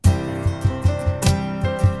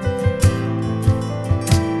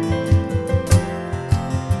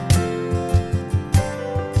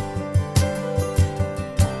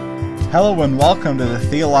Hello and welcome to the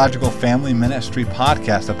Theological Family Ministry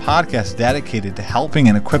Podcast, a podcast dedicated to helping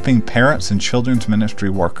and equipping parents and children's ministry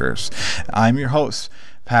workers. I'm your host,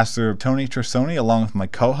 Pastor Tony Tersoni, along with my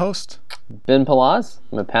co-host, Ben Palaz.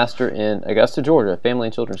 I'm a pastor in Augusta, Georgia, family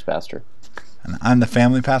and children's pastor. And I'm the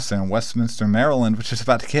family pastor in Westminster, Maryland, which is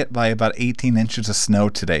about to get hit by about 18 inches of snow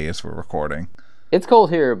today as we're recording. It's cold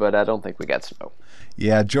here, but I don't think we got snow.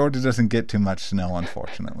 Yeah, Georgia doesn't get too much snow,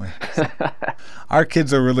 unfortunately. Our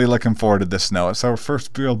kids are really looking forward to the snow. It's our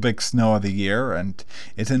first real big snow of the year, and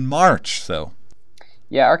it's in March, so.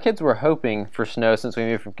 Yeah, our kids were hoping for snow since we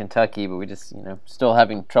moved from Kentucky, but we just, still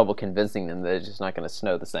having trouble convincing them that it's just not going to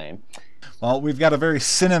snow the same. Well, we've got a very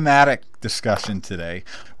cinematic discussion today.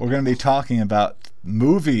 We're going to be talking about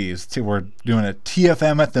movies. We're doing a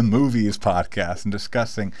TFM at the Movies podcast and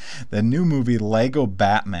discussing the new movie Lego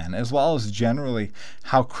Batman, as well as generally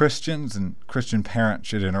how Christians and Christian parents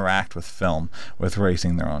should interact with film, with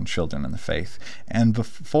raising their own children in the faith. And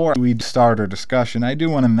before we start our discussion, I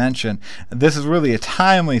do want to mention this is really a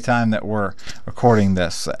timely time that we're recording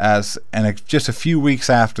this, just a few weeks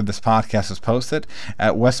after this podcast is posted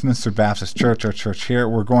at Westminster Baptist Church, our church here,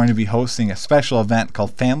 we're going to be hosting a special event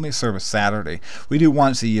called Family Service Saturday. We do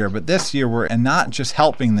once a year, but this year we're not just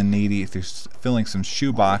helping the needy through filling some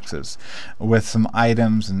shoe boxes with some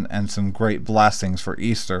items and some great blessings for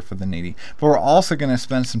Easter for the needy, but we're also going to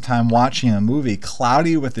spend some time watching a movie,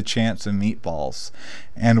 Cloudy with a Chance of Meatballs,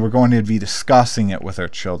 and we're going to be discussing it with our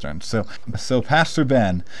children. So Pastor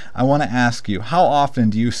Ben, I want to ask you, how often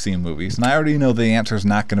do you see movies? And I already know the answer is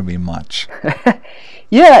not going to be much.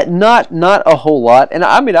 Yeah, not a whole lot. And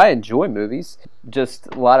I enjoy movies. Just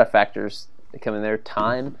a lot of factors that come in there.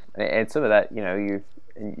 Time and some of that.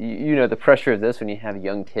 You know the pressure of this when you have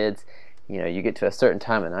young kids. You get to a certain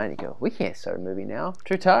time of night and you go, we can't start a movie now. I'm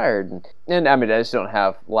too tired. And I just don't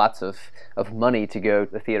have lots of money to go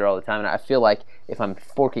to the theater all the time. And I feel like if I'm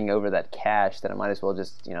forking over that cash, then I might as well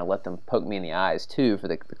just let them poke me in the eyes too for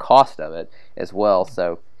the cost of it as well.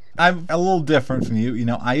 So. I'm a little different from you.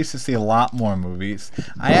 I used to see a lot more movies.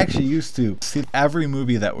 I actually used to see every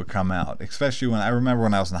movie that would come out, especially when I remember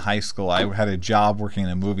when I was in high school. I had a job working in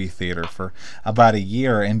a movie theater for about a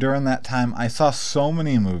year, and during that time, I saw so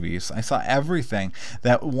many movies. I saw everything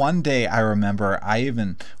that one day I remember I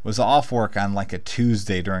even was off work on like a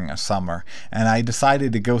Tuesday during a summer, and I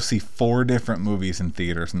decided to go see 4 different movies in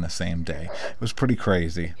theaters in the same day. It was pretty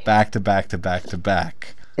crazy, back to back to back to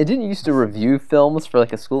back. And didn't you used to review films for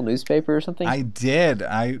like a school newspaper or something? I did.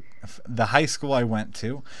 The high school I went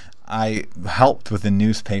to, I helped with the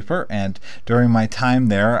newspaper, and during my time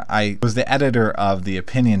there, I was the editor of the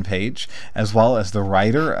opinion page, as well as the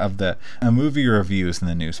writer of the movie reviews in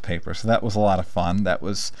the newspaper. So that was a lot of fun. That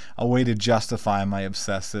was a way to justify my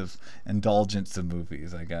obsessive indulgence of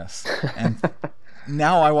movies, I guess. And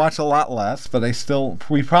now I watch a lot less, but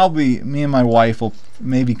me and my wife will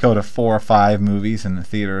maybe go to 4 or 5 movies in the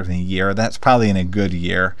theater in a year. That's probably in a good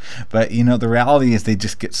year. But, the reality is they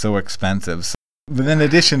just get so expensive. But in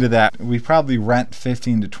addition to that, we probably rent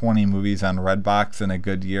 15 to 20 movies on Redbox in a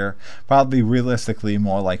good year. Probably realistically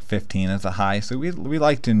more like 15 as a high. So we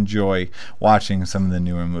like to enjoy watching some of the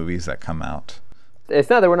newer movies that come out. It's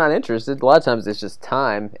not that we're not interested. A lot of times it's just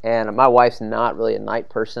time, and my wife's not really a night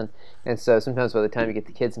person, and so sometimes by the time you get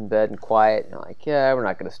the kids in bed and quiet, you're like, yeah, we're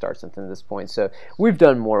not going to start something at this point. So we've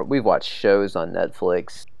watched shows on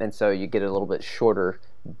Netflix, and so you get a little bit shorter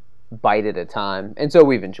bite at a time, and so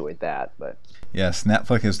we've enjoyed that. But yes,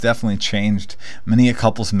 Netflix has definitely changed many a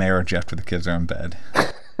couple's marriage after the kids are in bed.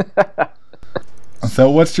 So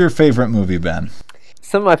what's your favorite movie, Ben?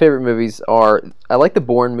 Some of my favorite movies I like the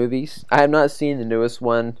Bourne movies. I have not seen the newest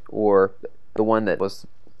one or the one that was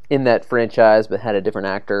in that franchise but had a different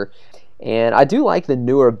actor. And I do like the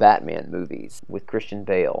newer Batman movies with Christian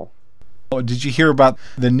Bale. Oh, did you hear about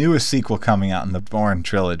the newest sequel coming out in the Bourne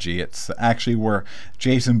trilogy? It's actually where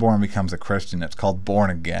Jason Bourne becomes a Christian. It's called Born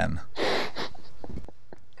Again.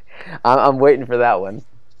 I'm waiting for that one.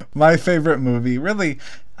 My favorite movie, really,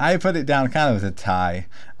 I put it down kind of as a tie.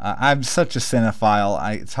 I'm such a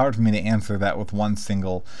cinephile, it's hard for me to answer that with one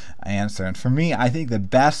single answer. And for me, I think the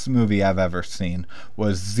best movie I've ever seen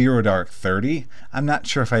was Zero Dark 30. I'm not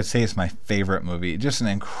sure if I'd say it's my favorite movie. Just an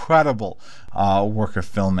incredible work of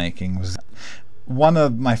filmmaking. It was one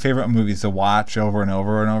of my favorite movies to watch over and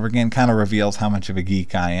over and over again. Kind of reveals how much of a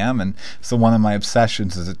geek I am. And so one of my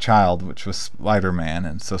obsessions as a child, which was Spider-Man,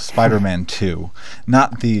 and so Spider-Man 2.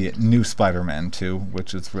 Not the new Spider-Man 2,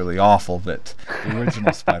 which is really awful, but the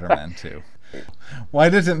original Spider-Man 2. Why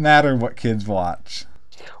does it matter what kids watch?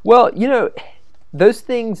 Well, those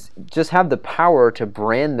things just have the power to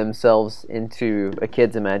brand themselves into a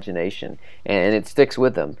kid's imagination, and it sticks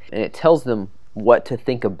with them, and it tells them what to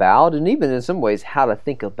think about, and even in some ways how to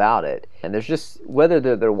think about it. And there's just, whether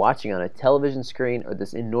they're watching on a television screen or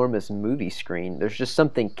this enormous movie screen, there's just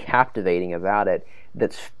something captivating about it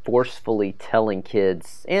that's forcefully telling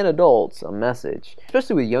kids and adults a message.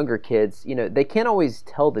 Especially with younger kids, they can't always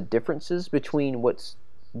tell the differences between what's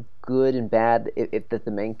good and bad that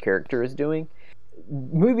the main character is doing.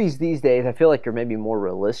 Movies these days, I feel like, are maybe more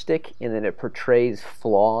realistic in that it portrays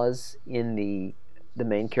flaws in the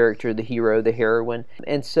main character, the hero, the heroine.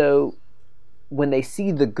 And so when they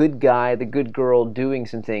see the good guy, the good girl doing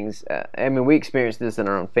some things, we experience this in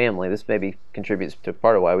our own family. This maybe contributes to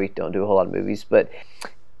part of why we don't do a whole lot of movies, but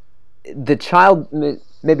the child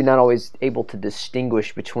maybe not always able to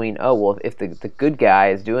distinguish between, oh, well, if the good guy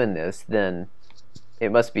is doing this, then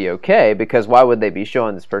it must be okay, because why would they be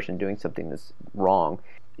showing this person doing something that's wrong?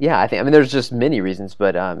 Yeah, I think, there's just many reasons,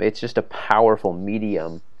 but it's just a powerful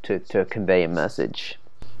medium to convey a message.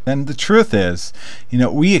 And the truth is,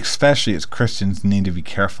 we especially as Christians need to be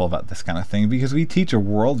careful about this kind of thing, because we teach a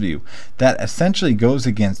worldview that essentially goes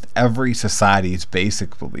against every society's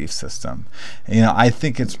basic belief system. I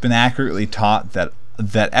think it's been accurately taught that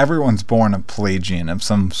everyone's born a Pelagian of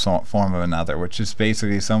some form or another, which is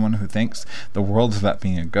basically someone who thinks the world is about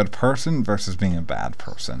being a good person versus being a bad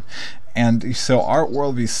person. And so our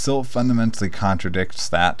worldview still fundamentally contradicts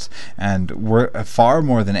that, and we're far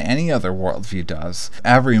more than any other worldview does.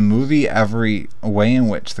 Every movie, every way in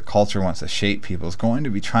which the culture wants to shape people is going to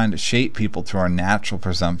be trying to shape people to our natural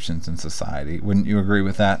presumptions in society. Wouldn't you agree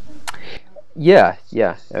with that? Yeah,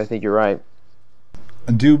 I think you're right.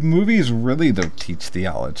 Do movies really, though, teach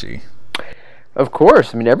theology? Of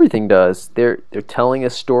course. Everything does. They're telling a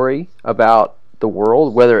story about the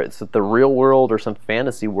world, whether it's the real world or some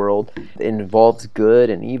fantasy world. It involves good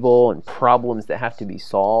and evil and problems that have to be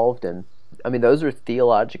solved, and those are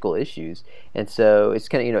theological issues. And so it's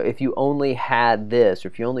kind of, if you only had this, or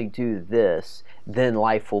if you only do this, then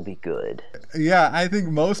life will be good. Yeah, I think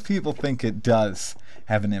most people think it does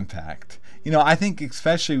have an impact. I think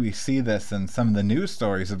especially we see this in some of the news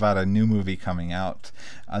stories about a new movie coming out.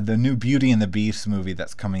 The new Beauty and the Beast movie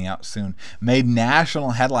that's coming out soon made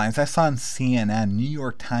national headlines. I saw on CNN, New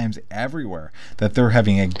York Times, everywhere, that they're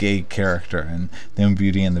having a gay character in the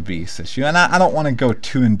Beauty and the Beast issue. And I don't want to go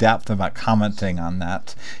too in depth about commenting on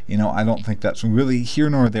that. I don't think that's really here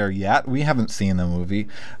nor there yet. We haven't seen the movie,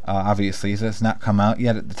 obviously, so it's not come out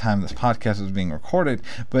yet at the time this podcast is being recorded.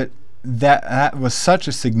 But that was such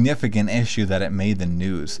a significant issue that it made the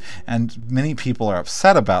news, and many people are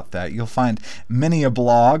upset about that. You'll find many a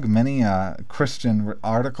blog, many a Christian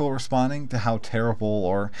article responding to how terrible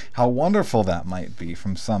or how wonderful that might be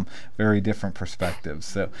from some very different perspectives.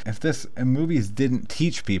 So if this movies didn't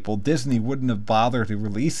teach people, Disney wouldn't have bothered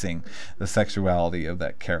releasing the sexuality of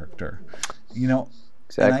that character. Exactly.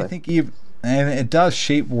 And I think and it does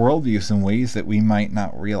shape worldviews in ways that we might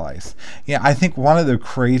not realize. Yeah, I think one of the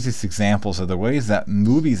craziest examples of the ways that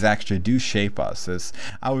movies actually do shape us is,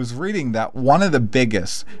 I was reading that one of the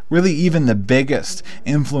biggest, really even the biggest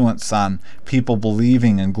influence on people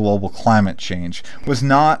believing in global climate change was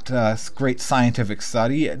not a great scientific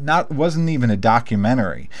study. It wasn't even a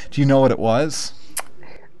documentary. Do you know what it was?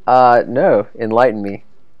 No. Enlighten me.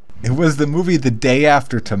 It was the movie The Day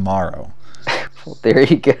After Tomorrow. Well, there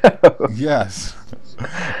you go. Yes.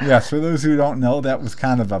 For those who don't know, that was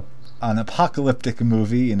kind of an apocalyptic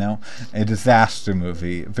movie, a disaster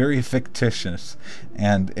movie, very fictitious,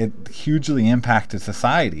 and it hugely impacted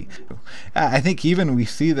society. I think even we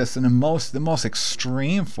see this in the most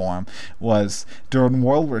extreme form was during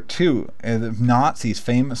World War II. The Nazis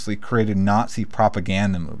famously created Nazi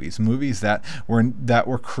propaganda movies that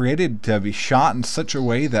were created to be shot in such a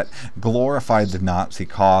way that glorified the Nazi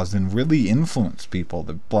cause and really influenced people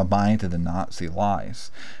to buy into the Nazi lies.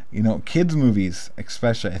 Kids' movies,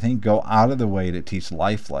 especially, I think, go out of the way to teach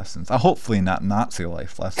life lessons. Hopefully not Nazi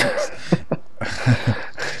life lessons.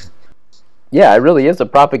 Yeah, it really is a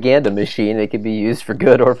propaganda machine. It can be used for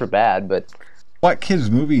good or for bad. But what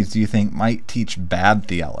kids' movies do you think might teach bad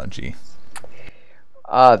theology?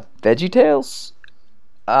 VeggieTales.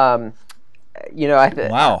 Wow.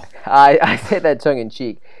 I say that tongue in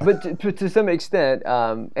cheek, but to some extent,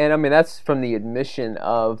 and that's from the admission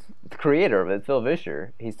of the creator of it, Phil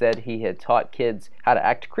Vischer. He said he had taught kids how to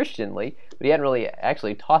act Christianly, but he hadn't really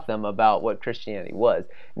actually taught them about what Christianity was.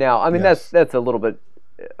 Now, Yes. that's a little bit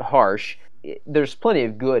harsh. There's plenty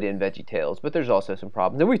of good in VeggieTales, but there's also some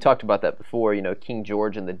problems, and we've talked about that before. King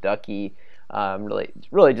George and the Ducky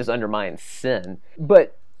really just undermines sin,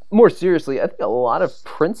 but more seriously, I think a lot of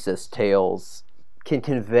princess tales can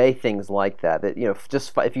convey things like that. That,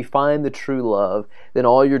 just if you find the true love, then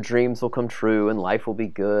all your dreams will come true and life will be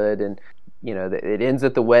good, and it ends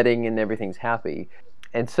at the wedding and everything's happy.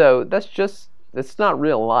 And so that's not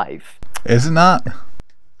real life. Is it not?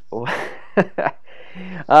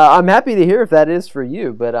 I'm happy to hear if that is for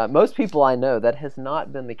you, but most people I know, that has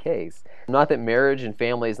not been the case. Not that marriage and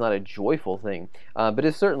family is not a joyful thing, but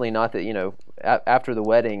it's certainly not that, after the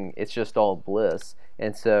wedding, it's just all bliss.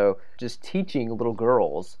 And so just teaching little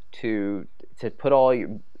girls to put all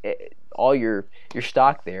your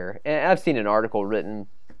stock there. And I've seen an article written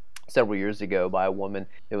several years ago by a woman.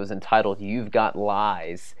 It was entitled "You've Got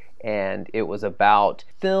Lies," and it was about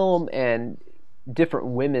film and different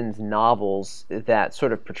women's novels that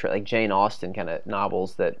sort of portray, like Jane Austen kind of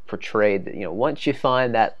novels that portrayed that, once you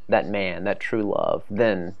find that man, that true love,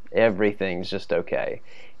 then everything's just okay.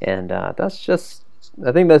 And I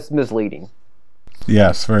think that's misleading.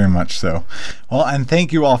 Yes, very much so. Well, and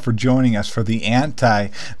thank you all for joining us for the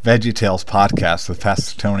Anti-VeggieTales podcast with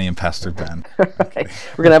Pastor Tony and Pastor Ben. Okay.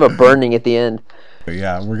 We're going to have a burning at the end.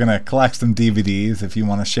 Yeah, we're going to collect some DVDs if you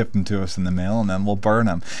want to ship them to us in the mail, and then we'll burn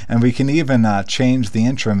them. And we can even change the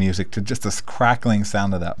intro music to just a crackling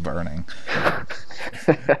sound of that burning.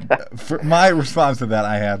 For my response to that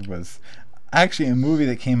I had was actually a movie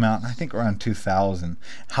that came out, I think, around 2000,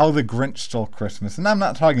 How the Grinch Stole Christmas. And I'm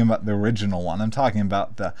not talking about the original one. I'm talking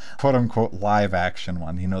about the quote-unquote live-action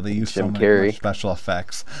one. They use so many special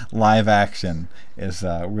effects. Live action is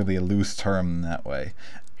really a loose term in that way.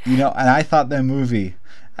 And I thought that movie,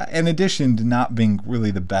 in addition to not being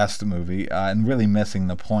really the best movie and really missing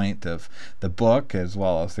the point of the book as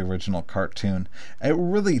well as the original cartoon, it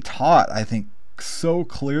really taught, I think, so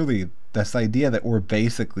clearly this idea that we're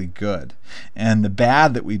basically good, and the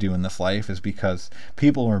bad that we do in this life is because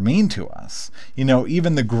people are mean to us.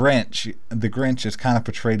 Even the Grinch is kind of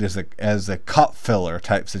portrayed as a cup filler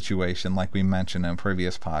type situation, like we mentioned in a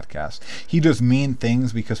previous podcast. He does mean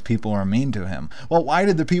things because people are mean to him. Well, why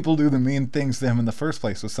did the people do the mean things to him in the first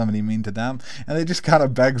place? Was somebody mean to them? And it just kind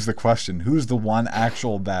of begs the question, who's the one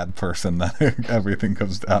actual bad person that everything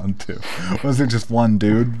comes down to? Was there just one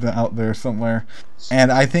dude out there somewhere?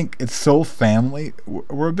 And I think it's so family.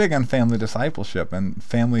 We're big on family discipleship, and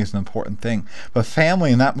family is an important thing. But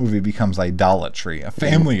family in that movie becomes idolatry. A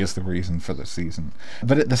family is the reason for the season.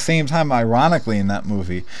 But at the same time, ironically, in that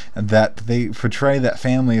movie, that they portray that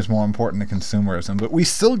family is more important than consumerism. But we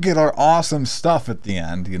still get our awesome stuff at the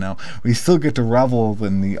end. We still get to revel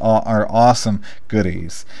in our awesome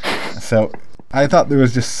goodies. So I thought there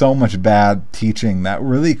was just so much bad teaching that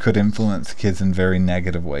really could influence kids in very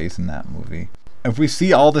negative ways in that movie. If we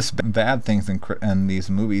see all this bad things in these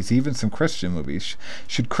movies, even some Christian movies,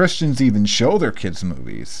 should Christians even show their kids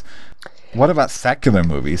movies? What about secular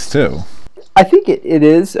movies, too? I think it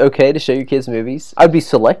is okay to show your kids movies. I'd be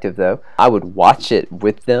selective, though. I would watch it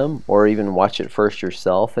with them or even watch it first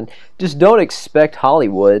yourself. And just don't expect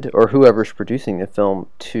Hollywood or whoever's producing the film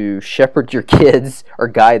to shepherd your kids or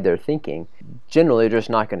guide their thinking. Generally, they're just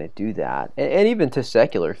not going to do that. And even to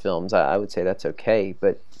secular films, I would say that's okay,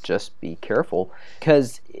 but just be careful,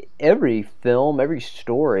 because every film, every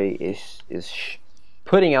story is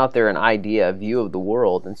putting out there an idea, a view of the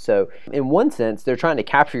world. And so in one sense, they're trying to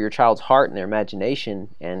capture your child's heart and their imagination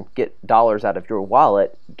and get dollars out of your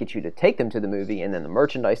wallet, get you to take them to the movie, and then the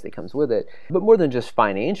merchandise that comes with it. But more than just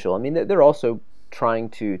financial, I mean, they're also trying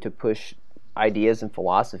to push ideas and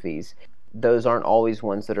philosophies. Those aren't always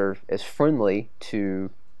ones that are as friendly to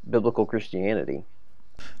biblical Christianity.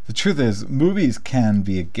 The truth is, movies can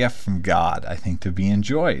be a gift from God, I think, to be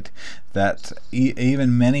enjoyed. That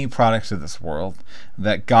even many products of this world,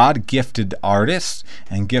 that God gifted artists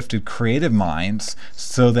and gifted creative minds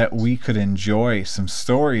so that we could enjoy some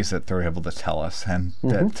stories that they're able to tell us and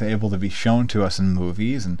that's able to be shown to us in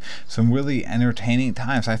movies, and some really entertaining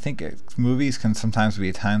times. I think movies can sometimes be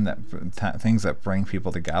a time things that bring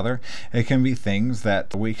people together. It can be things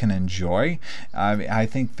that we can enjoy. I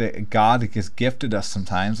think that God has gifted us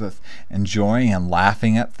sometimes with enjoying and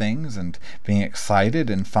laughing at things and being excited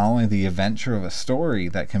and following the adventure of a story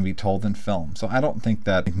that can be told in film. So I don't think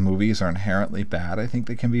that movies are inherently bad. I think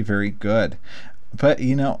they can be very good. But,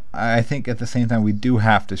 I think at the same time we do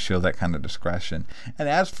have to show that kind of discretion. And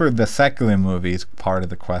as for the secular movies part of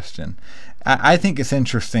the question, I think it's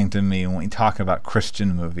interesting to me when we talk about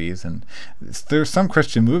Christian movies, and there's some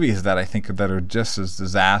Christian movies that I think that are just as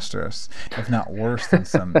disastrous, if not worse, than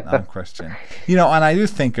some non-Christian. And I do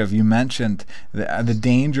think you mentioned the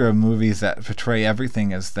danger of movies that portray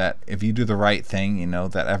everything as that if you do the right thing,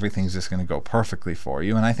 that everything's just going to go perfectly for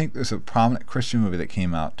you. And I think there's a prominent Christian movie that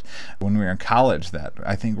came out when we were in college that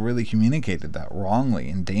I think really communicated that wrongly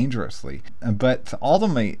and dangerously. But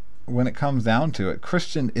ultimately, when it comes down to it,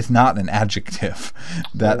 Christian is not an adjective.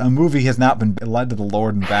 That a movie has not been led to the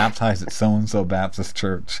Lord and baptized at so-and-so Baptist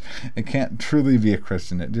church. It can't truly be a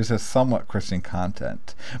Christian. It just has somewhat Christian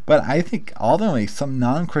content. But I think ultimately some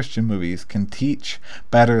non-Christian movies can teach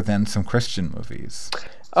better than some Christian movies.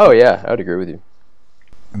 Oh yeah, I would agree with you.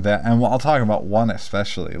 And I'll talk about one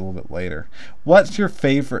especially a little bit later. What's your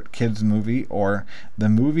favorite kids movie, or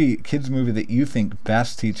the kids movie that you think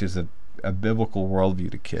best teaches a biblical worldview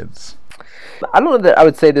to kids? I don't know that I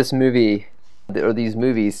would say this movie or these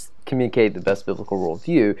movies communicate the best biblical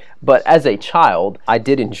worldview, but as a child, I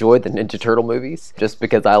did enjoy the Ninja Turtle movies just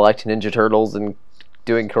because I liked Ninja Turtles and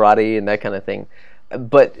doing karate and that kind of thing.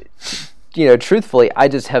 But truthfully, I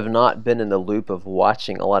just have not been in the loop of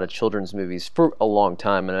watching a lot of children's movies for a long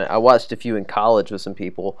time. And I watched a few in college with some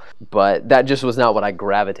people, but that just was not what I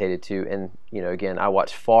gravitated to. And, again, I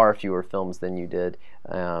watched far fewer films than you did,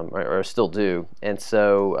 or still do. And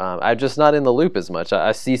so I'm just not in the loop as much.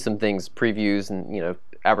 I see some things, previews and,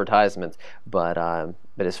 advertisements, but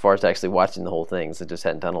as far as actually watching the whole thing, I just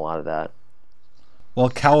hadn't done a lot of that. Well,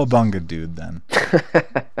 cowabunga, dude, then.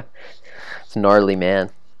 It's gnarly,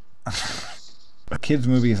 man. Kids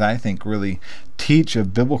movies I think really teach a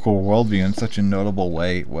biblical worldview in such a notable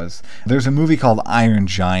way there's a movie called Iron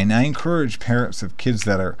Giant. I encourage parents of kids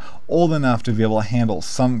that are old enough to be able to handle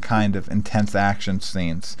some kind of intense action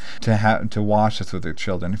scenes to watch this with their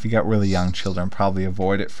children. If you got really young children, probably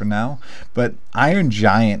avoid it for now. But Iron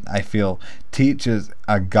Giant, I feel, teaches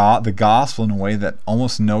the gospel in a way that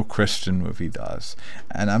almost no Christian movie does.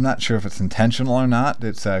 And I'm not sure if it's intentional or not.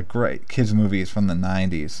 It's a great kids movie. It's from the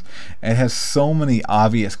 90s. It has so many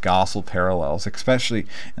obvious gospel parallels, especially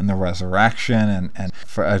in the resurrection, and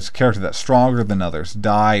for a character that's stronger than others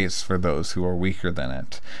dies for those who are weaker than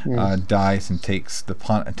it. Dies and takes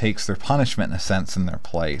their punishment in a sense in their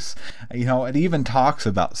place. It even talks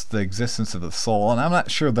about the existence of the soul, and I'm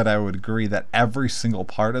not sure that I would agree that every single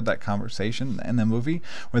part of that conversation in the movie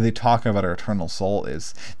where they talk about our eternal soul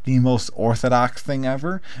is the most orthodox thing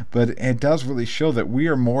ever, but it does really show that we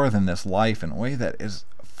are more than this life in a way that is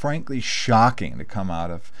frankly shocking to come out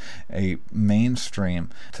of a mainstream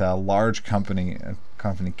to a large company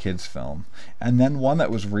kids film. And then one that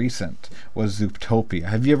was recent was Zootopia.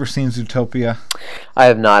 Have you ever seen Zootopia? I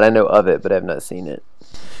have not. I know of it, but I have not seen it.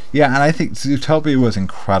 Yeah, and I think Zootopia was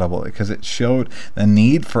incredible because it showed the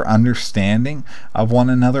need for understanding of one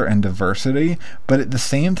another and diversity, but at the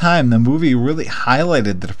same time, the movie really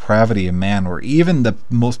highlighted the depravity of man, where even the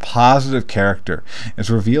most positive character is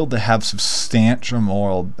revealed to have substantial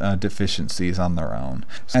moral deficiencies on their own.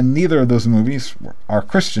 And neither of those movies are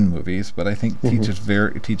Christian movies, but I think teach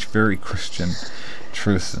very Christian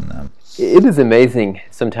truths in them. It is amazing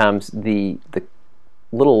sometimes the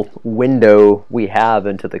little window we have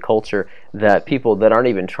into the culture that people that aren't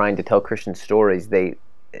even trying to tell Christian stories, they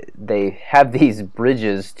have these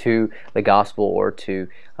bridges to the gospel or to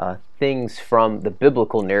things from the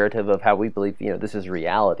biblical narrative of how we believe this is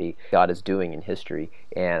reality God is doing in history,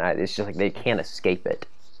 and it's just like they can't escape it.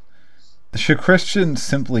 Should Christians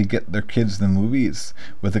simply get their kids the movies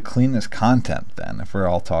with the cleanest content then, if we're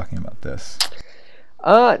all talking about this?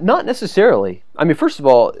 Not necessarily. I mean, first of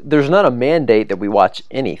all, there's not a mandate that we watch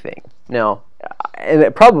anything. Now, and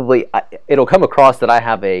it'll come across that I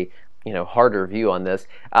have a harder view on this.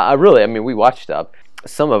 We watch stuff.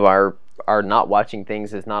 Some of our not watching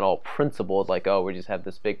things is not all principled, like, oh, we just have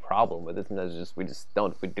this big problem with it, and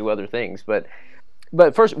we do other things.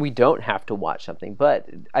 But first, we don't have to watch something. But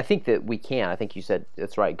I think that we can. I think you said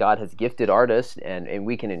that's right. God has gifted artists, and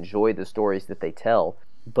we can enjoy the stories that they tell.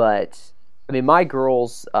 But my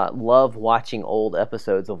girls love watching old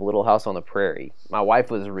episodes of Little House on the Prairie. My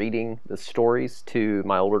wife was reading the stories to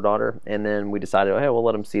my older daughter, and then we decided, hey, we'll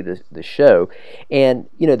let them see the show. And,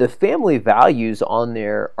 the family values on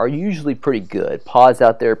there are usually pretty good. Pa's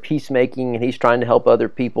out there peacemaking, and he's trying to help other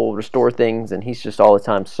people restore things, and he's just all the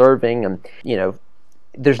time serving. And,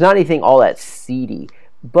 there's not anything all that seedy.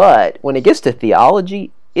 But when it gets to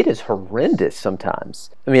theology, it is horrendous sometimes.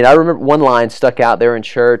 I remember one line stuck out there in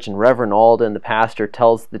church, and Reverend Alden, the pastor,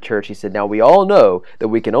 tells the church, he said, now we all know that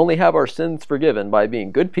we can only have our sins forgiven by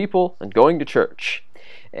being good people and going to church.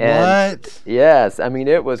 And What? yes, I mean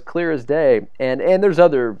it was clear as day. And there's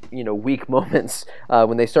other weak moments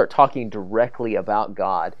when they start talking directly about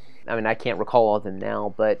God. I mean I can't recall all of them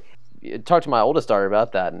now, but talked to my oldest daughter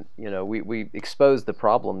about that, and we exposed the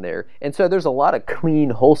problem there. And so there's a lot of clean,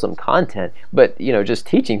 wholesome content, but just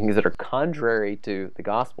teaching things that are contrary to the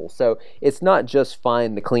gospel. So it's not just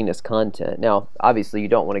find the cleanest content. Now obviously you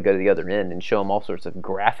don't want to go to the other end and show them all sorts of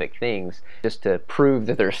graphic things just to prove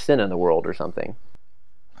that there's sin in the world or something.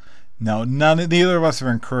 No, neither of us are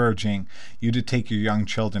encouraging you to take your young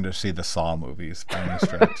children to see the Saw movies by any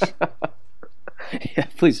stretch. Yeah,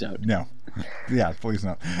 please don't. No. Yeah, please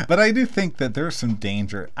no. But I do think that there's some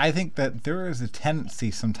danger. I think that there is a tendency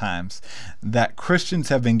sometimes that Christians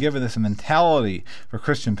have been given this mentality for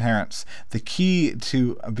Christian parents. The key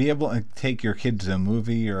to be able to take your kids to a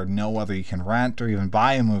movie or know whether you can rent or even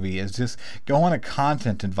buy a movie is just go on a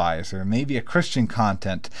content advisor, maybe a Christian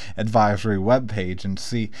content advisory webpage, and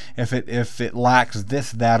see if it lacks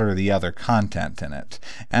this, that, or the other content in it.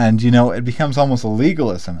 And it becomes almost a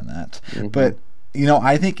legalism in that. Mm-hmm. But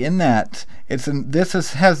I think in that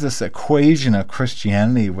has this equation of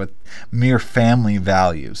Christianity with mere family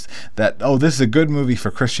values. That this is a good movie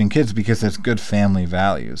for Christian kids because it's good family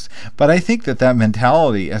values. But I think that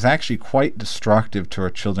mentality is actually quite destructive to our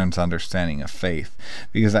children's understanding of faith,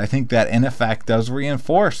 because I think that in effect does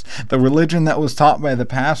reinforce the religion that was taught by the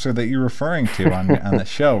pastor that you're referring to on the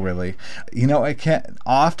show. Really, it can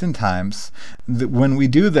oftentimes when we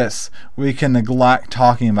do this, we can neglect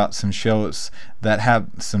talking about some shows that have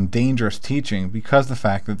some dangerous teaching because of the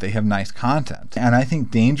fact that they have nice content. And I think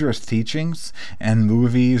dangerous teachings and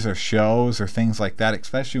movies or shows or things like that,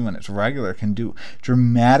 especially when it's regular, can do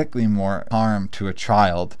dramatically more harm to a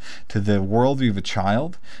child, to the worldview of a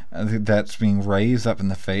child that's being raised up in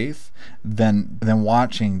the faith, than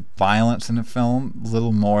watching violence in a film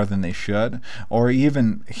little more than they should, or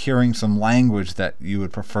even hearing some language that you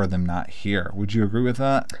would prefer them not hear. Would you agree with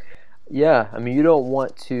that? Yeah, I mean, you don't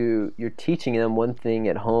want to. You're teaching them one thing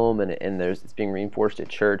at home, and it's being reinforced at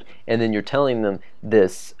church, and then you're telling them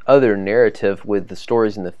this other narrative with the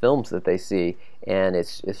stories and the films that they see, and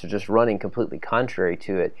it's just running completely contrary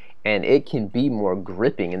to it, and it can be more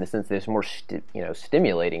gripping in the sense that it's more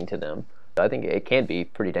stimulating to them. I think it can be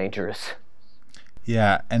pretty dangerous.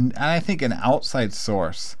 Yeah, and I think an outside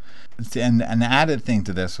source. And an added thing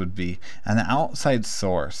to this would be an outside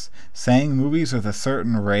source saying movies with a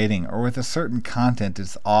certain rating or with a certain content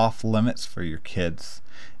is off limits for your kids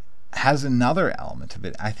has another element of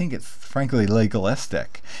it. I think it's frankly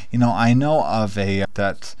legalistic. I know of a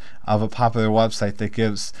popular website that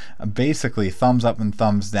gives basically thumbs up and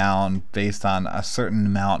thumbs down based on a certain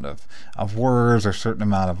amount of words or certain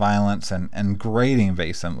amount of violence and grading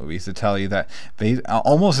based on movies to tell you that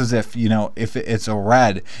almost as if if it's a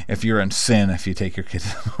red if you're in sin if you take your kid to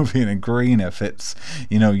the movie, and a green if it's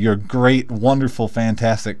you're great, wonderful,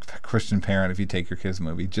 fantastic Christian parent if you take your kids to the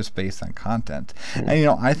movie, just based on content. And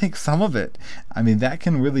I think some of it, that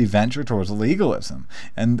can really venture towards legalism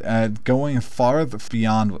and going far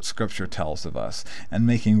beyond what Scripture tells of us and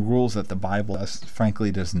making rules that the Bible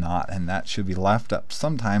frankly does not, and that should be left up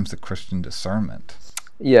sometimes to Christian discernment.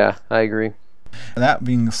 Yeah, I agree. That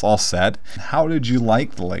being all said, how did you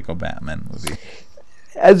like the Lego Batman movie?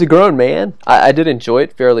 As a grown man, I did enjoy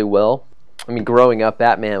it fairly well. I mean, growing up,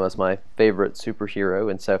 Batman was my favorite superhero,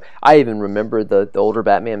 and so I even remember the older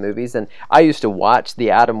Batman movies, and I used to watch the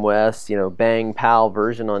Adam West, Bang Pow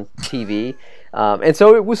version on TV, and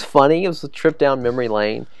so it was funny. It was a trip down memory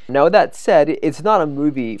lane. Now, with that said, it's not a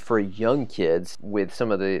movie for young kids with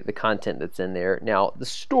some of the content that's in there. Now, the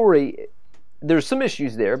story, there's some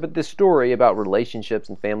issues there, but the story about relationships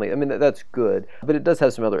and family, I mean, that's good, but it does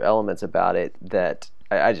have some other elements about it that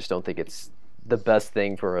I just don't think it's the best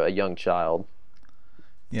thing for a young child.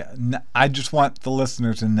 Yeah, I just want the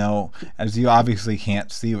listener to know, as you obviously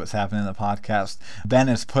can't see what's happening in the podcast, Ben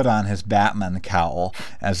has put on his Batman cowl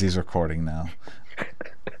as he's recording now.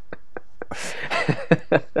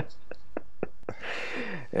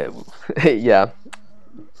 Yeah.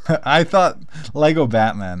 I thought Lego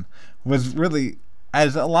Batman was really,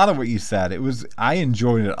 as a lot of what you said, I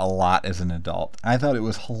enjoyed it a lot as an adult. I thought it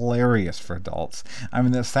was hilarious for adults. I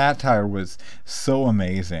mean, the satire was so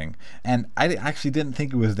amazing. And I actually didn't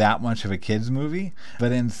think it was that much of a kid's movie,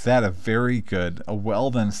 but instead a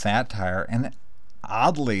well-done satire. And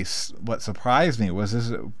oddly, what surprised me was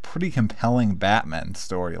this pretty compelling Batman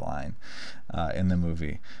storyline in the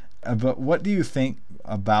movie. But what do you think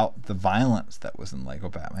about the violence that was in Lego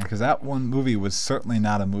Batman? Because that one movie was certainly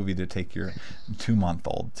not a movie to take your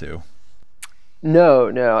 2-month-old to. No.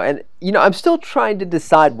 And, I'm still trying to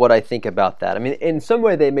decide what I think about that. I mean, in some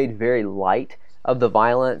way they made very light of the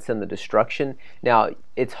violence and the destruction. Now,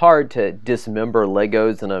 it's hard to dismember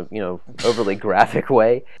Legos in a overly graphic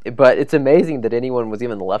way, but it's amazing that anyone was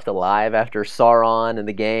even left alive after Sauron and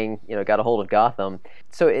the gang got a hold of Gotham.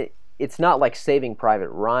 So it's not like Saving Private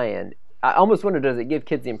Ryan. I almost wonder, does it give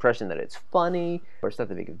kids the impression that it's funny or it's not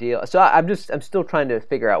that big of a deal? So I'm still trying to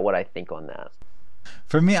figure out what I think on that.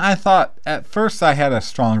 For me, I thought at first I had a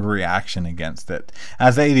strong reaction against it,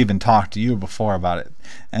 as I had even talked to you before about it.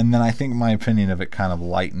 And then I think my opinion of it kind of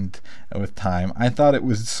lightened with time. I thought it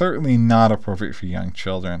was certainly not appropriate for young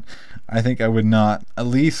children. I think I would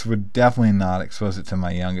definitely not expose it to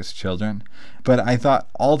my youngest children. But I thought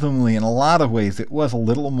ultimately, in a lot of ways, it was a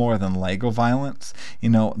little more than Lego violence.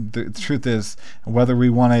 The truth is, whether we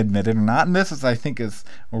want to admit it or not, and this is, I think, is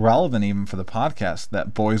relevant even for the podcast,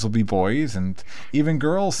 that boys will be boys, and even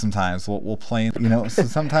girls sometimes will play. So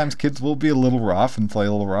sometimes kids will be a little rough and play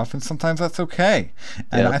a little rough, and sometimes that's okay.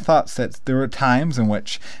 And I thought that there were times in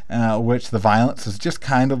which the violence was just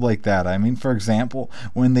kind of like that. I mean, for example,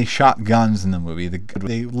 when they shot guns in the movie,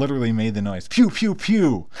 they literally made the noise pew pew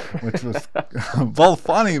pew, which was both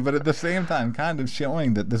funny, but at the same time kind of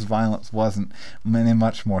showing that this violence wasn't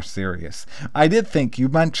much more serious. I did think you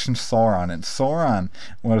mentioned Sauron, and Sauron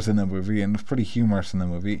was in the movie and was pretty humorous in the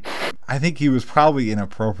movie. I think he was probably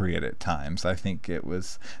inappropriate at times. I think it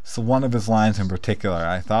was one of his lines in particular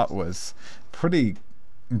I thought was pretty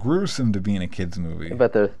gruesome to be in a kid's movie.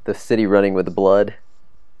 About the city running with blood.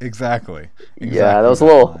 Exactly. Yeah, that was a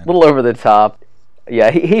little over the top.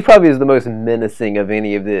 Yeah, he probably is the most menacing of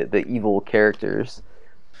any of the evil characters.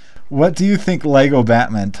 What do you think Lego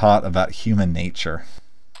Batman taught about human nature?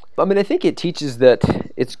 I mean, I think it teaches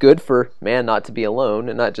that it's good for man not to be alone,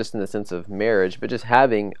 and not just in the sense of marriage, but just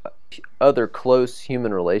having other close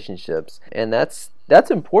human relationships. And that's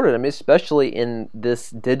important. I mean, especially in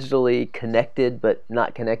this digitally connected but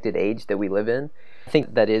not connected age that we live in. I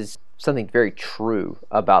think that is something very true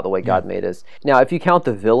about the way God made us. Now, if you count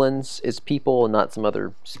the villains as people and not some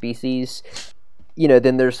other species,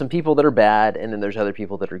 then there's some people that are bad, and then there's other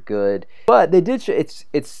people that are good. But they did show,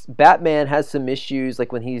 it's Batman has some issues,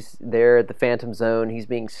 like when he's there at the Phantom Zone, he's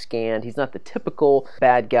being scanned. He's not the typical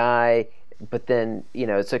bad guy, but then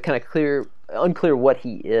it's kind of unclear what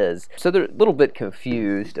he is. So they're a little bit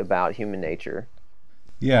confused about human nature.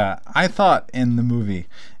 Yeah, I thought in the movie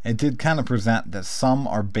it did kind of present that some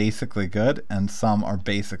are basically good and some are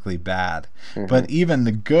basically bad. Mm-hmm. But even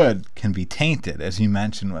the good can be tainted, as you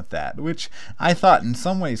mentioned with that, which I thought in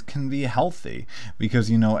some ways can be healthy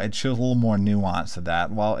because, it shows a little more nuance to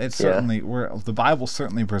that. While it certainly, the Bible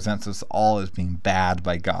certainly presents us all as being bad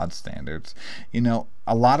by God's standards,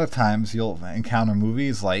 a lot of times you'll encounter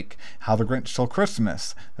movies like How the Grinch Stole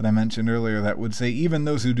Christmas that I mentioned earlier that would say even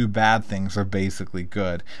those who do bad things are basically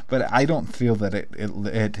good. But I don't feel that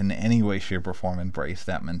it in any way, shape, or form embraced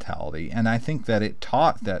that mentality. And I think that it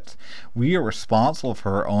taught that we are responsible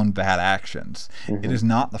for our own bad actions. Mm-hmm. It is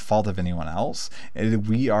not the fault of anyone else.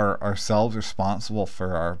 We are ourselves responsible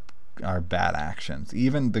for our bad actions.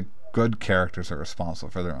 Even the good characters are responsible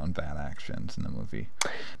for their own bad actions in the movie.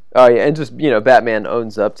 Oh yeah, and just Batman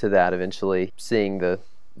owns up to that eventually, seeing the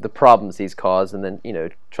problems he's caused, and then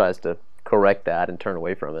tries to correct that and turn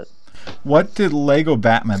away from it. What did Lego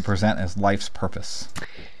Batman present as life's purpose?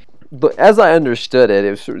 But as I understood it,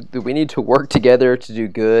 was that we need to work together to do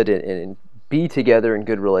good and be together in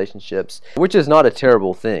good relationships, which is not a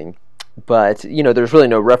terrible thing. But there's really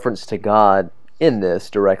no reference to God in this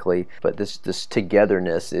directly, but this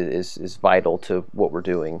togetherness is vital to what we're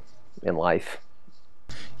doing in life.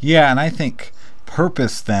 Yeah, and I think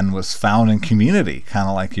purpose then was found in community, kind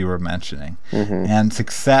of like you were mentioning. Mm-hmm. And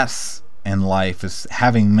success in life is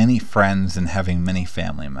having many friends and having many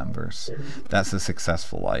family members. That's a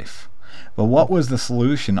successful life. But what was the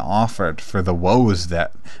solution offered for the woes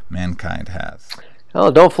that mankind has? Oh,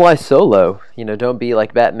 don't fly solo. Don't be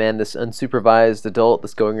like Batman, this unsupervised adult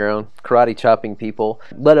that's going around karate chopping people.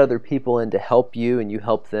 Let other people in to help you, and you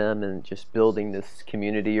help them, and just building this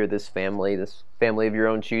community or this family of your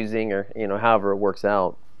own choosing, or however it works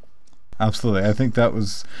out. Absolutely. I think that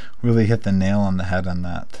was really hit the nail on the head on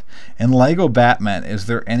that. In Lego Batman, is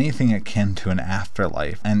there anything akin to an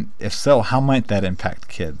afterlife? And if so, how might that impact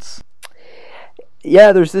kids?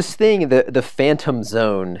 Yeah, there's this thing, the Phantom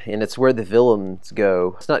Zone, and it's where the villains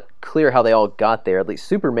go. It's not clear how they all got there. At least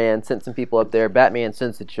Superman sent some people up there. Batman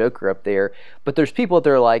sends the Joker up there. But there's people up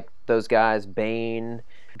there like those guys, Bane,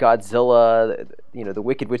 Godzilla, the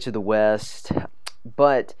Wicked Witch of the West.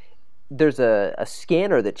 But there's a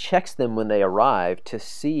scanner that checks them when they arrive to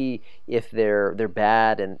see if they're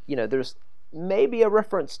bad. And, there's maybe a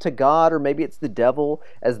reference to God, or maybe it's the devil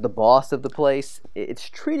as the boss of the place. It's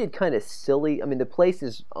treated kind of silly. I mean, the place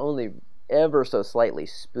is only ever so slightly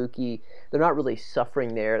spooky. They're not really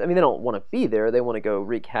suffering there. I mean, they don't want to be there. They want to go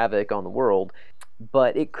wreak havoc on the world.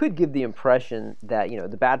 But it could give the impression that,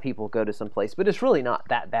 the bad people go to some place, but it's really not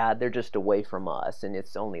that bad. They're just away from us, and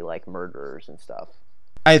it's only like murderers and stuff.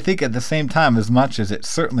 I think at the same time, as much as it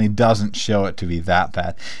certainly doesn't show it to be that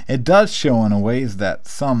bad, it does show in a ways that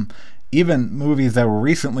some, even movies that were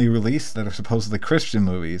recently released that are supposedly Christian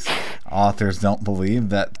movies, authors don't believe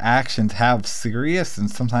that actions have serious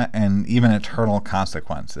and sometimes and even eternal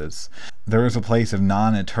consequences. There is a place of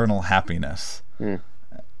non-eternal happiness.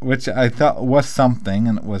 Which I thought was something,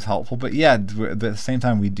 and it was helpful. But yeah, at the same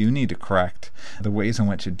time, we do need to correct the ways in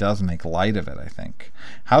which it does make light of it, I think.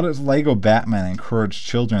 How does Lego Batman encourage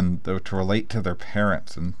children, though, to relate to their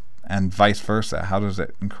parents, and vice versa? How does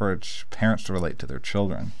it encourage parents to relate to their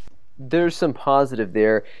children? There's some positive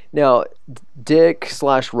there. Now,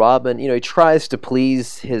 Dick/Robin, he tries to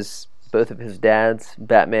please both of his dads,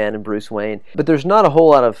 Batman and Bruce Wayne, but there's not a whole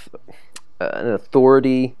lot of an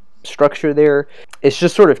authority structure there. It's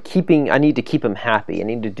just sort of I need to keep them happy. I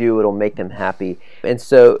need to do what'll make them happy. And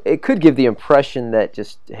so it could give the impression that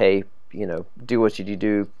just, hey, do what you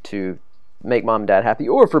do to make mom and dad happy.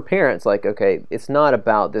 Or for parents, like, okay, it's not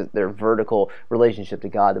about their vertical relationship to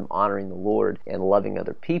God, them honoring the Lord and loving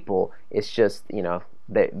other people. It's just,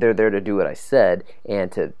 they're there to do what I said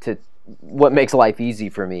and to what makes life easy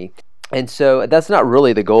for me. And so that's not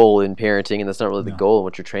really the goal in parenting, and that's not really the goal in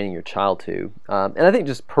what you're training your child to. And I think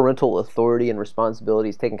just parental authority and responsibility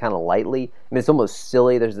is taken kind of lightly. I mean, it's almost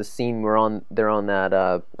silly. There's this scene where they're on that,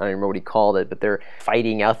 I don't remember what he called it, but they're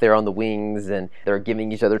fighting out there on the wings, and they're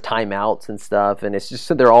giving each other timeouts and stuff, and it's just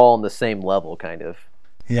so they're all on the same level, kind of.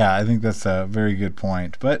 Yeah, I think that's a very good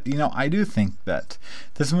point. But, I do think that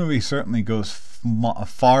this movie certainly goes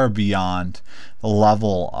far beyond the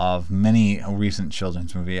level of many recent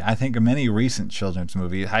children's movies. I think of many recent children's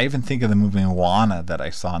movies. I even think of the movie Moana that I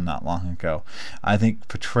saw not long ago. I think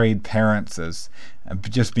portrayed parents as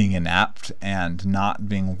just being inept and not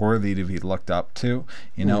being worthy to be looked up to.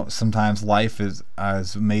 Sometimes life is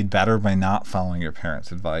made better by not following your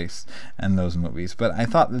parents' advice in those movies. But I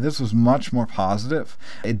thought that this was much more positive.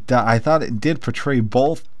 I thought it did portray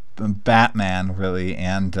both Batman, really,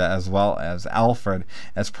 and as well as Alfred,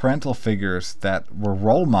 as parental figures that were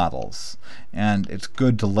role models. And it's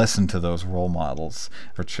good to listen to those role models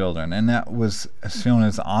for children. And that was shown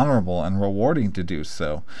as honorable and rewarding to do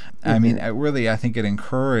so. I mean, I think it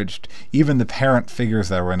encouraged, even the parent figures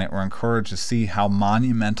that were in it were encouraged to see how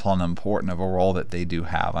monumental and important of a role that they do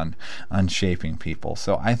have on shaping people.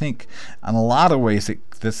 So I think in a lot of ways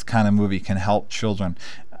this kind of movie can help children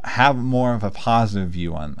have more of a positive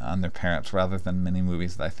view on their parents, rather than many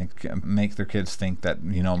movies that I think make their kids think that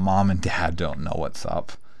mom and dad don't know what's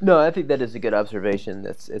up. No, I think that is a good observation.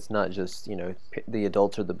 It's not just the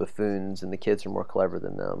adults are the buffoons and the kids are more clever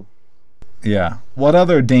than them. Yeah. What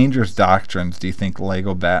other dangerous doctrines do you think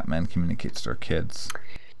Lego Batman communicates to our kids?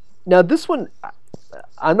 Now this one,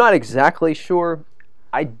 I'm not exactly sure.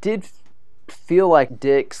 I did feel like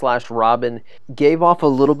Dick/Robin gave off a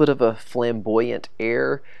little bit of a flamboyant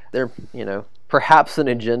air. There, perhaps an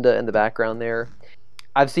agenda in the background there.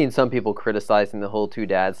 I've seen some people criticizing the whole two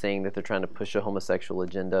dads, saying that they're trying to push a homosexual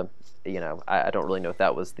agenda. I don't really know if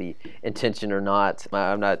that was the intention or not.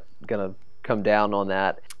 I'm not gonna come down on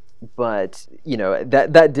that, but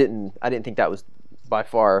that didn't. I didn't think that was by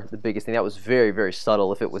far the biggest thing. That was very, very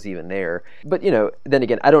subtle, if it was even there. But then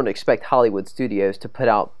again, I don't expect Hollywood studios to put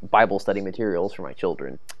out Bible study materials for my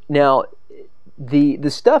children. Now, the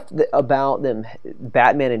stuff about them,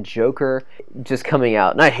 Batman and Joker, just coming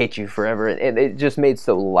out, and I hate you forever, and it just made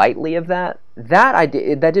so lightly of that. That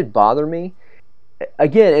did bother me.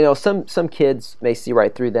 Again, some kids may see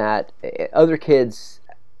right through that. Other kids,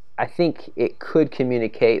 I think it could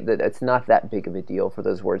communicate that it's not that big of a deal for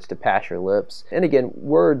those words to pass your lips. And again,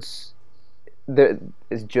 words,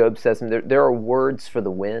 as Job says, there are words for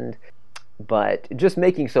the wind, but just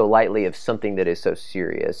making so lightly of something that is so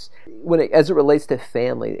serious. As it relates to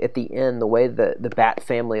family, at the end, the way the Bat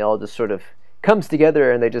family all just sort of comes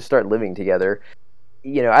together and they just start living together.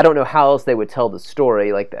 I don't know how else they would tell the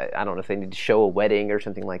story. Like, I don't know if they need to show a wedding or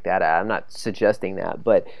something like that. I'm not suggesting that,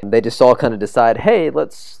 but they just all kind of decide, hey,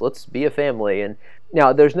 let's be a family. And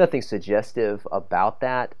now there's nothing suggestive about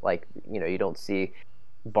that. Like, you don't see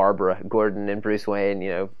Barbara Gordon and Bruce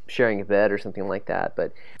Wayne, sharing a bed or something like that.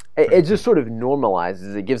 But it just sort of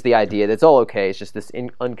normalizes. It gives the idea that it's all okay. It's just this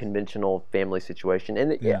unconventional family situation.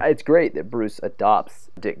 And it's great that Bruce adopts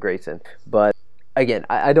Dick Grayson, but again,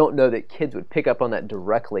 I don't know that kids would pick up on that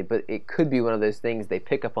directly, but it could be one of those things they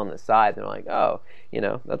pick up on the side. They're like, oh,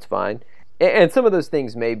 that's fine. And some of those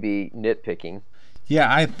things may be nitpicking.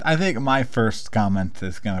 Yeah, I think my first comment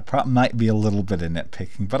is might be a little bit of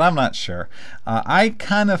nitpicking, but I'm not sure. I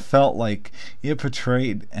kind of felt like it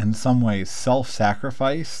portrayed in some ways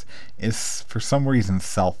self-sacrifice is for some reason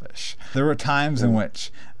selfish. There were times in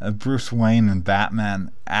which Bruce Wayne and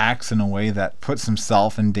Batman acts in a way that puts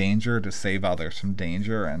himself in danger to save others from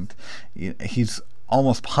danger, and he's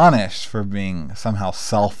almost punished for being somehow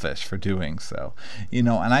selfish for doing so.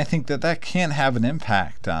 And I think that can have an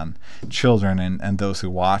impact on children and those who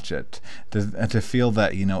watch it, to feel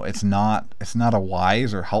that it's not a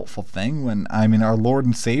wise or helpful thing, when our Lord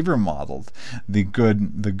and Savior modeled the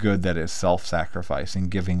good that is self-sacrificing,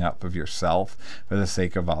 giving up of yourself for the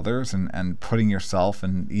sake of others, and putting yourself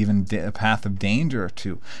in even a path of danger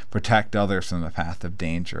to protect others from the path of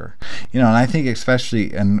danger. And I think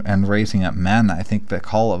especially in raising up men, I think the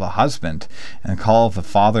call of a husband and the call of a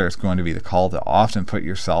father is going to be the call to often put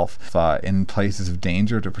yourself in places of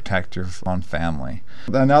danger to protect your own family.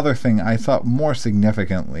 Another thing I thought more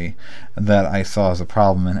significantly that I saw as a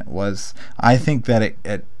problem in it was, I think that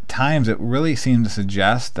at times it really seemed to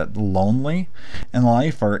suggest that the lonely in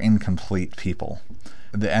life are incomplete people.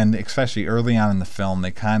 And especially early on in the film,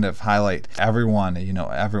 they kind of highlight everyone,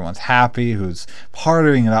 everyone's happy, who's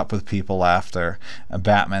partying it up with people after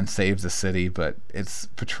Batman saves the city, but it's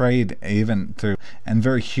portrayed even through, in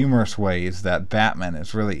very humorous ways, that Batman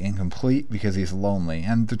is really incomplete because he's lonely.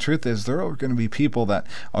 And the truth is, there are going to be people that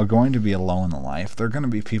are going to be alone in life. There are going to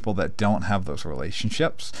be people that don't have those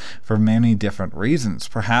relationships for many different reasons.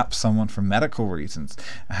 Perhaps someone for medical reasons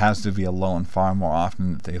has to be alone far more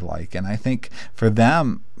often than they like. And I think for them,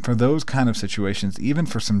 for those kind of situations, even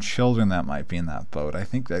for some children that might be in that boat, I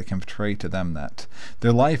think that it can portray to them that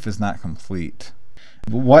their life is not complete.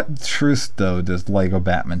 What truth, though, does Lego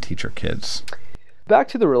Batman teach our kids? Back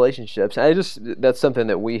to the relationships, that's something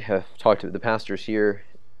that we have talked to, the pastors here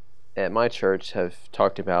at my church have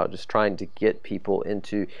talked about, just trying to get people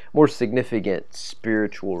into more significant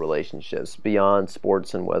spiritual relationships beyond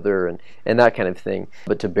sports and weather and that kind of thing,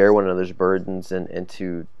 but to bear one another's burdens and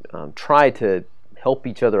to try to help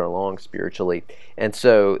each other along spiritually. And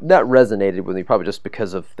so that resonated with me, probably just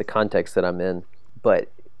because of the context that I'm in, but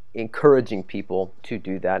encouraging people to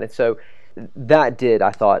do that. And so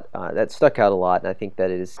I thought that stuck out a lot, and I think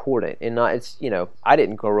that it is important. And I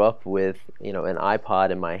didn't grow up with an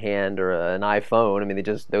iPod in my hand or an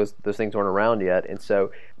iPhone. Those things weren't around yet, and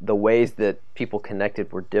so the ways that people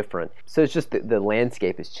connected were different. So it's just the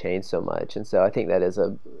landscape has changed so much, and so I think that is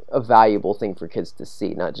a valuable thing for kids to see,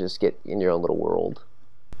 not just get in your own little world.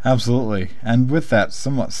 Absolutely. And with that,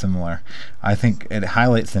 somewhat similar, I think it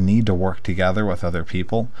highlights the need to work together with other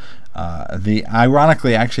people.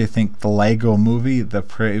 Ironically, I actually think the Lego movie, the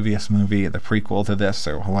previous movie, the prequel to this,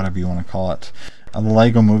 or whatever you want to call it, the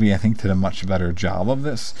Lego movie, I think, did a much better job of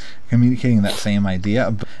this, communicating that same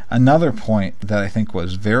idea. But another point that I think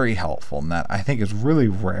was very helpful, and that I think is really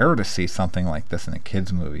rare to see something like this in a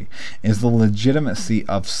kids' movie, is the legitimacy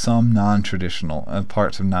of some non-traditional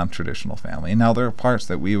parts of non-traditional family. Now, there are parts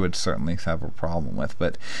that we would certainly have a problem with,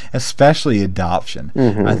 but especially adoption.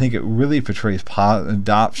 Mm-hmm. I think it really portrays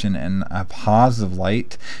adoption in a positive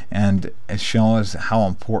light, and it shows how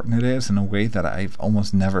important it is in a way that I've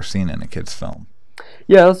almost never seen in a kids' film.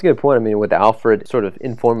 Yeah, that's a good point. With Alfred sort of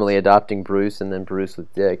informally adopting Bruce and then Bruce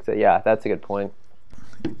with Dick. So yeah, that's a good point.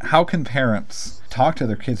 How can parents talk to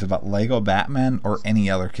their kids about Lego Batman or any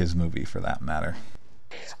other kids movie for that matter?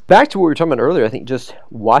 Back to what we were talking about earlier, I think just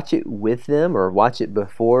watch it with them or watch it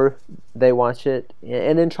before they watch it,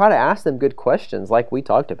 and then try to ask them good questions like we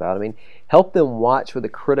talked about. Help them watch with a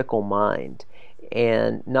critical mind,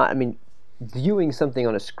 and viewing something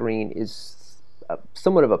on a screen is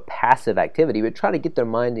somewhat of a passive activity, but try to get their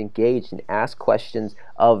mind engaged and ask questions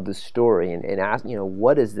of the story and ask,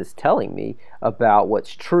 what is this telling me about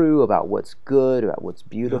what's true, about what's good, about what's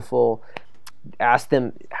beautiful. Ask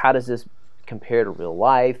them, how does this compare to real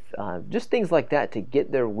life? Just things like that to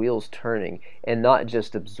get their wheels turning and not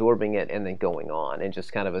just absorbing it and then going on and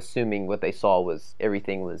just kind of assuming what they saw was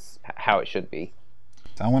everything was how it should be.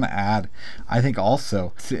 I want to add, I think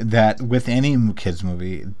also that with any kids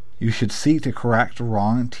movie, you should seek to correct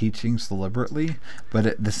wrong teachings deliberately, but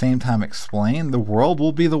at the same time explain the world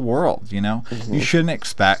will be the world, Mm-hmm. You shouldn't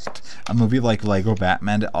expect a movie like Lego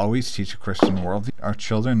Batman to always teach a Christian world. Our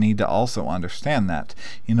children need to also understand that,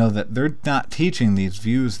 that they're not teaching these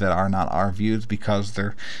views that are not our views because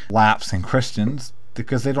they're lapsing Christians.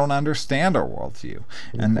 because they don't understand our worldview,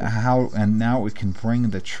 and now we can bring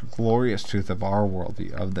the glorious truth of our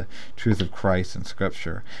worldview, of the truth of Christ and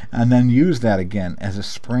Scripture, and then use that again as a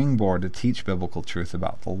springboard to teach biblical truth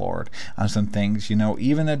about the Lord on some things,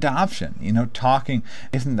 even adoption, talking,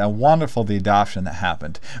 isn't that wonderful, the adoption that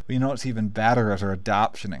happened, but it's even better as our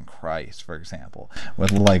adoption in Christ, for example,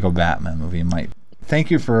 with the Lego Batman movie.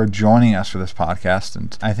 Thank you for joining us for this podcast,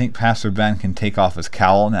 and I think Pastor Ben can take off his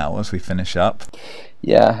cowl now as we finish up.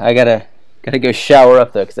 Yeah, I gotta go shower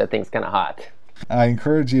up though, because that thing's kind of hot. I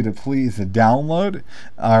encourage you to please download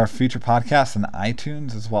our future podcasts on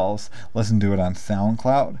iTunes, as well as listen to it on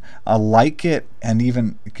SoundCloud. Like it, and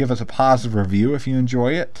even give us a positive review if you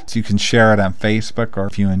enjoy it. So you can share it on Facebook, or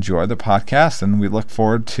if you enjoy the podcast. And we look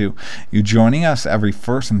forward to you joining us every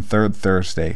first and third Thursday